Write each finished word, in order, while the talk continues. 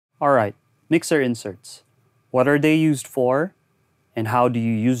Alright, mixer inserts. What are they used for and how do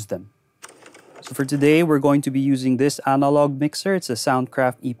you use them? So for today, we're going to be using this analog mixer. It's a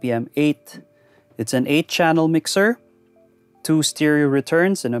Soundcraft EPM8. It's an 8-channel mixer, 2 stereo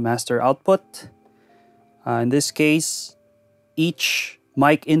returns and a master output. In this case, each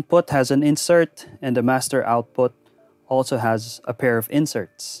mic input has an insert and the master output also has a pair of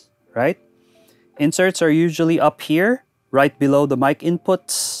inserts, right? Inserts are usually up here, right below the mic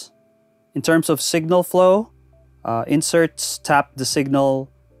inputs. In terms of signal flow, inserts tap the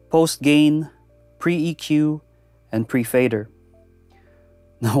signal post-gain, pre-EQ, and pre-fader.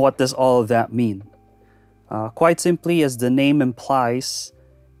 Now, what does all of that mean? Quite simply, as the name implies,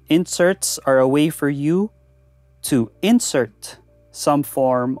 inserts are a way for you to insert some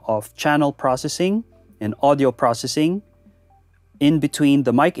form of channel processing and audio processing in between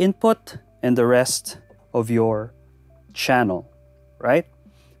the mic input and the rest of your channel, right?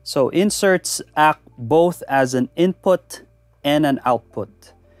 So inserts act both as an input and an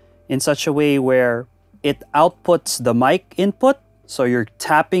output in such a way where it outputs the mic input. So you're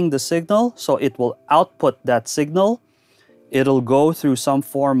tapping the signal, so it will output that signal. It'll go through some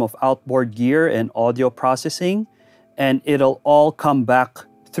form of outboard gear and audio processing, and it'll all come back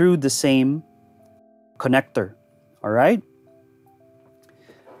through the same connector, all right?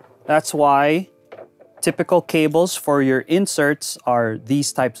 That's why typical cables for your inserts are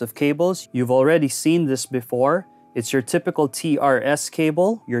these types of cables. You've already seen this before. It's your typical TRS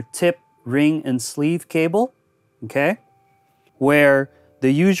cable, your tip, ring, and sleeve cable, okay? Where the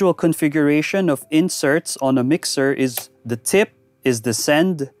usual configuration of inserts on a mixer is the tip is the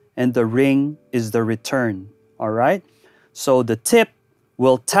send and the ring is the return, all right? So the tip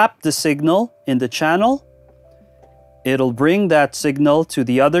will tap the signal in the channel. It'll bring that signal to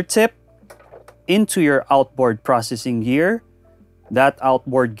the other tip into your outboard processing gear. That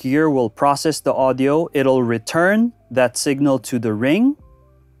outboard gear will process the audio. It'll return that signal to the ring.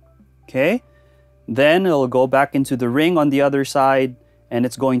 Okay. Then it'll go back into the ring on the other side and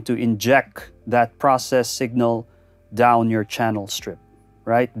it's going to inject that processed signal down your channel strip,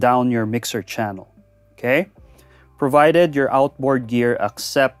 right? Down your mixer channel. Okay. Provided your outboard gear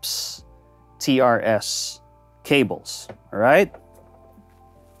accepts TRS cables, all right?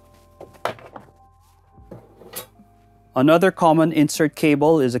 Another common insert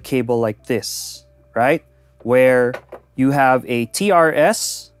cable is a cable like this, right? Where you have a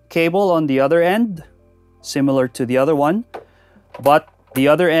TRS cable on the other end, similar to the other one, but the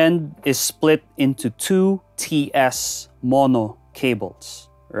other end is split into 2 TS mono cables,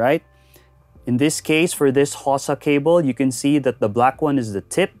 right? In this case, for this HOSA cable, you can see that the black one is the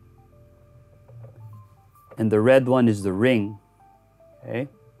tip and the red one is the ring, okay?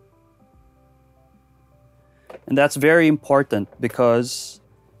 And that's very important because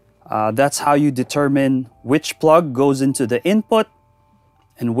that's how you determine which plug goes into the input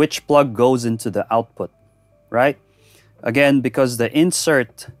and which plug goes into the output, right? Again, because the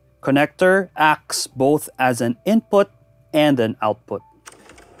insert connector acts both as an input and an output.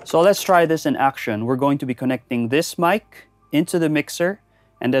 So let's try this in action. We're going to be connecting this mic into the mixer,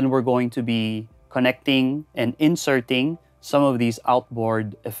 and then we're going to be connecting and inserting some of these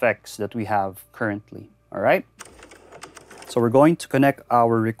outboard effects that we have currently. All right, so we're going to connect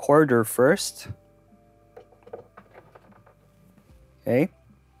our recorder first. Okay,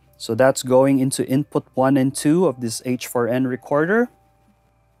 so that's going into input 1 and 2 of this H4n recorder.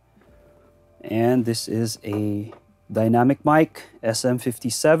 And this is a dynamic mic,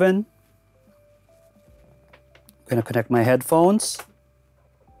 SM57. I'm gonna connect my headphones.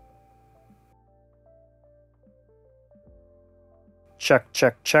 Check,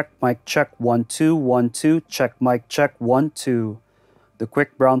 check, check, mic check, 1, 2, 1, 2, check, mic check, 1, 2. The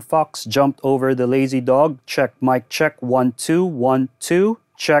quick brown fox jumped over the lazy dog. Check, mic check, 1, 2, 1, 2,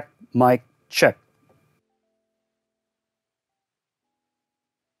 check, mic check.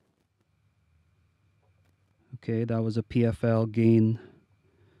 Okay, that was a PFL gain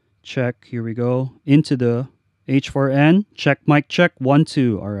check. Here we go. Into the H4n. Check, mic check, 1,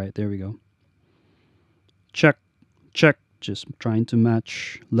 2. All right, there we go. Check, check. Just trying to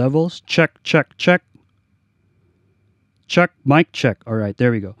match levels. Check, check, check. Check, mic check. All right,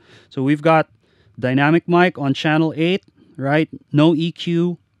 there we go. So we've got dynamic mic on channel 8, right? No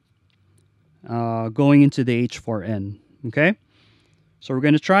EQ going into the H4n, okay? So we're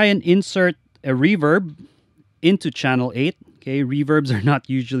going to try and insert a reverb into channel 8. Okay, reverbs are not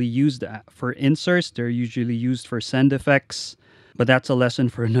usually used for inserts. They're usually used for send effects, but that's a lesson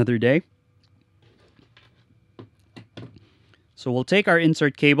for another day. So we'll take our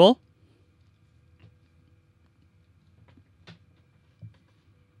insert cable.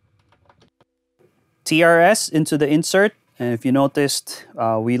 TRS into the insert. And if you noticed,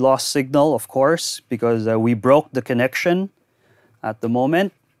 we lost signal, of course, because we broke the connection at the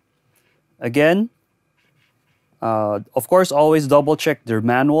moment. Again, of course, always double check the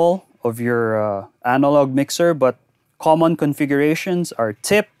manual of your analog mixer, but common configurations are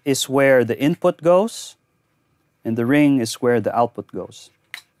tip is where the input goes, and the ring is where the output goes.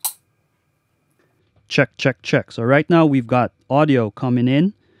 Check, check, check. So right now we've got audio coming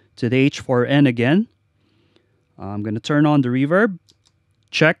in to the H4n again. I'm going to turn on the reverb.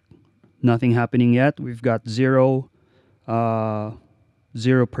 Check. Nothing happening yet. We've got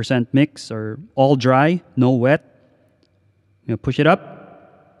 0% mix, or all dry, no wet. You know, push it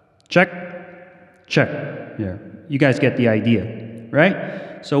up. Check. Check. Yeah. You guys get the idea,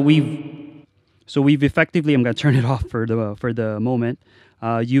 right? So we've effectively, I'm going to turn it off for the moment.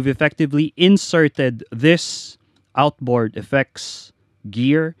 You've effectively inserted this outboard effects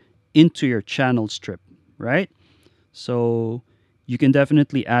gear into your channel strip, right? So you can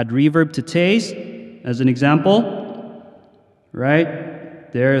definitely add reverb to taste as an example,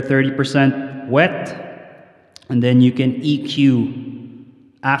 right? There, 30% wet, and then you can EQ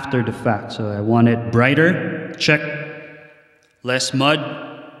after the fact. So I want it brighter, check, less mud,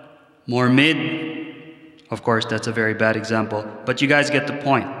 more mid. Of course, that's a very bad example, but you guys get the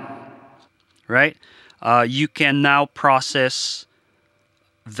point, right? You can now process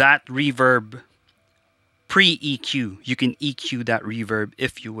that reverb pre-EQ. You can EQ that reverb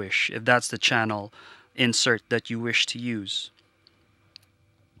if you wish, if that's the channel insert that you wish to use.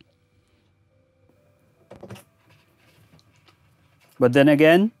 But then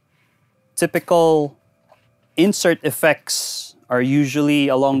again, typical insert effects are usually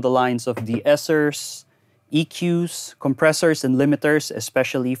along the lines of de-essers, EQs, compressors, and limiters,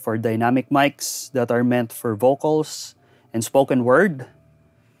 especially for dynamic mics that are meant for vocals and spoken word.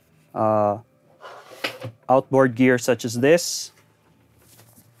 Outboard gear such as this.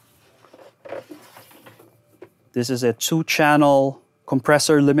 This is a 2-channel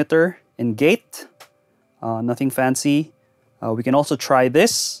compressor limiter and gate. Nothing fancy. We can also try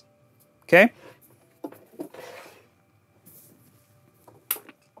this. Okay.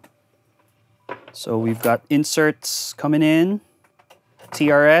 So we've got inserts coming in,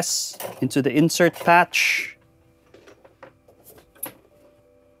 TRS into the insert patch.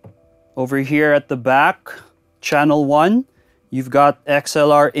 Over here at the back, channel 1, you've got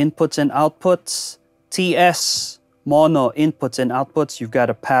XLR inputs and outputs, TS mono inputs and outputs. You've got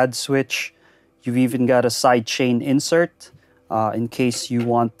a pad switch. You've even got a sidechain insert in case you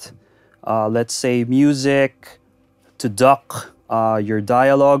want, let's say, music to duck your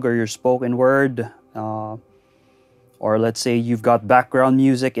dialogue or your spoken word, or let's say you've got background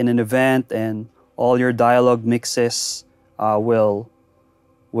music in an event and all your dialogue mixes will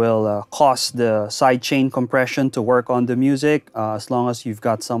cause the sidechain compression to work on the music as long as you've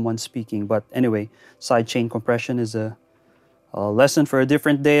got someone speaking. But anyway, sidechain compression is a lesson for a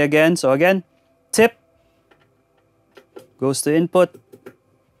different day again. So again, tip goes to input,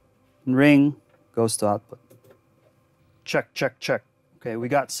 and ring goes to output. Check, check, check. Okay, we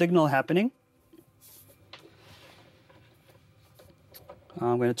got signal happening.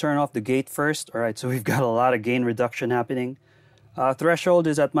 I'm going to turn off the gate first. All right, so we've got a lot of gain reduction happening. Threshold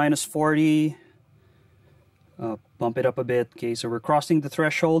is at -40. Bump it up a bit. Okay, so we're crossing the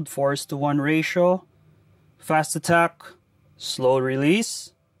threshold, 4:1 ratio. Fast attack, slow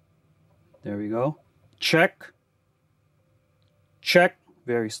release. There we go. Check. Check.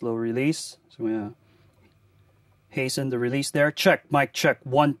 Very slow release. So we hasten the release there. Check. Mic check.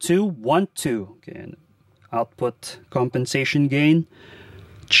 1 2 1 2. Okay. And output compensation gain.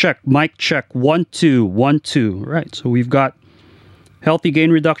 Check. Mic check. 1 2 1 2. Right. So we've got healthy gain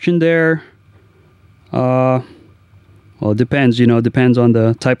reduction there. Well, it depends. You know, depends on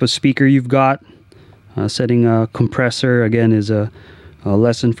the type of speaker you've got. Setting a compressor again is a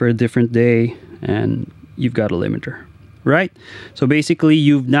lesson for a different day, and you've got a limiter, right? So basically,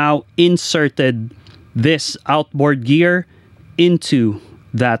 you've now inserted this outboard gear into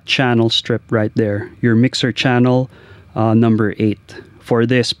that channel strip right there, your mixer channel number 8 for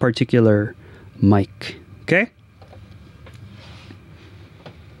this particular mic. Okay.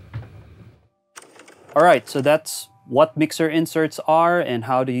 All right, so that's what mixer inserts are and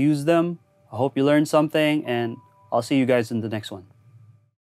how to use them. I hope you learned something, and I'll see you guys in the next one.